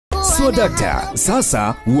Swadakta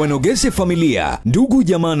sasa wanogeshe familia, ndugu,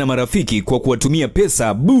 jamaa na marafiki kwa kuwatumia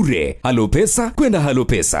pesa bure. Halo Pesa kwenda Halo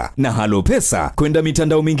Pesa na Halo Pesa kwenda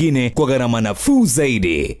mitandao mingine kwa gharama nafuu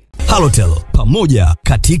zaidi. Halotel, pamoja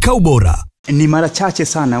katika ubora. Ni mara chache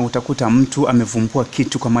sana utakuta mtu amevumbua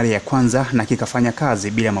kitu kwa mara ya kwanza na kikafanya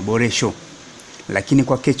kazi bila maboresho. Lakini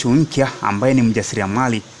kwa Kechu Nkya, ambaye ni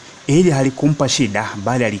mjasiriamali, hili halikumpa shida,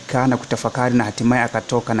 bali alikaa na kutafakari na hatimaye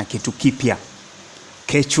akatoka na kitu kipya.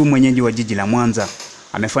 Kechu, mwenyeji wa jiji la Mwanza,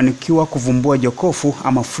 amefanikiwa kuvumbua Jokofu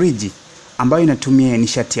ama Friji ambayo inatumia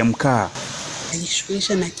nishati ya mkaa.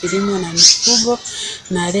 Nishughulisha na kilimo na mifugo,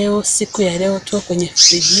 na leo siku ya leo tuko kwenye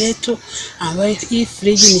friji yetu, ambayo hii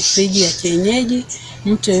friji ni friji ya kienyeji.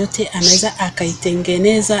 Mtu yote anaweza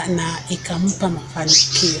akaitengeneza na ikampa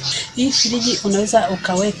mafanikio. Hii friji unaweza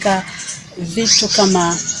ukaweka vitu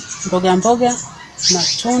kama mboga,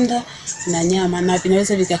 matunda na nyama, na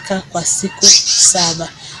vinaweza vikakaa kwa siku 7.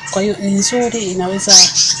 Kwa hiyo ni nzuri, inaweza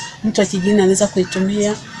mtu wa kijijini anaweza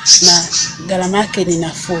kuitumia na gharama yake ni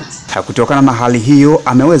nafuu. Kutokana na hali hiyo,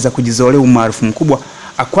 ameweza kujizolea umaarufu mkubwa,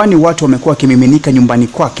 kwani watu wamekuwa kimiminika nyumbani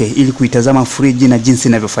kwake ili kuitazama friji na jinsi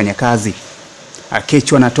inavyofanya kazi.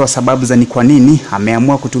 Kechu anatoa sababu za ni kwa nini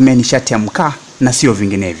ameamua kutumia nishati ya mkaa na sio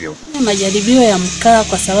vinginevyo. Majaribio ya mkaa,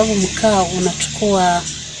 kwa sababu mkaa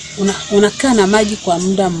unakaa na maji kwa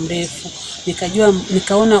muda mrefu.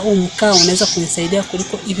 Nikaona huu mkaa unaweza kunisaidia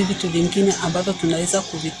kuliko hivi vitu vingine ambavyo tunaweza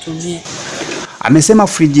kuvitumia. Amesema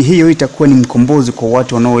friji hiyo itakuwa ni mkombozi kwa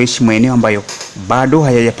watu wanaoishi maeneo ambayo bado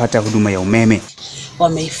hayajapata huduma ya umeme.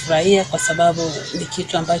 Wameifurahia kwa sababu ni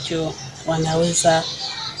kitu ambacho wanaweza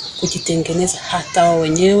kujitengeneza hata wao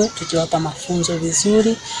wenyewe tukiwapa mafunzo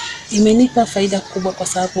vizuri. Imenipa faida kubwa kwa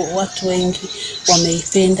sababu watu wengi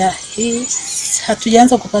wameipenda hii.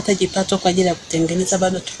 Hatujaanza kupata kipato kwa ajili ya kutengeneza,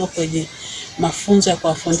 bado tuko kwenye mafunzo ya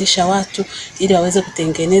kuwafundisha watu ili waweze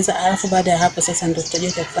kutengeneza, alafu baada ya hapo sasa ndio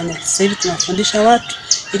tutajua kufanya. Sasa hivi tunafundisha watu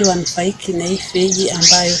ili wanufaiki na hii friji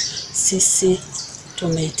ambayo sisi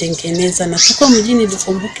tumeitengeneza, na tuko mjini,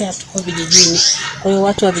 tukumbuke hatuko vijijini. Kwa hiyo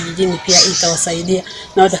watu wa vijijini pia itawasaidia,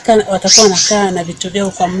 na watakuwa wanakaa na vitu vyao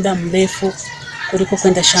kwa muda mrefu kuliko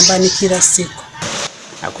kwenda shambani kila siku.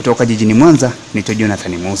 Kutoka jijini Mwanza, ni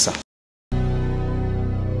Jonathan Musa.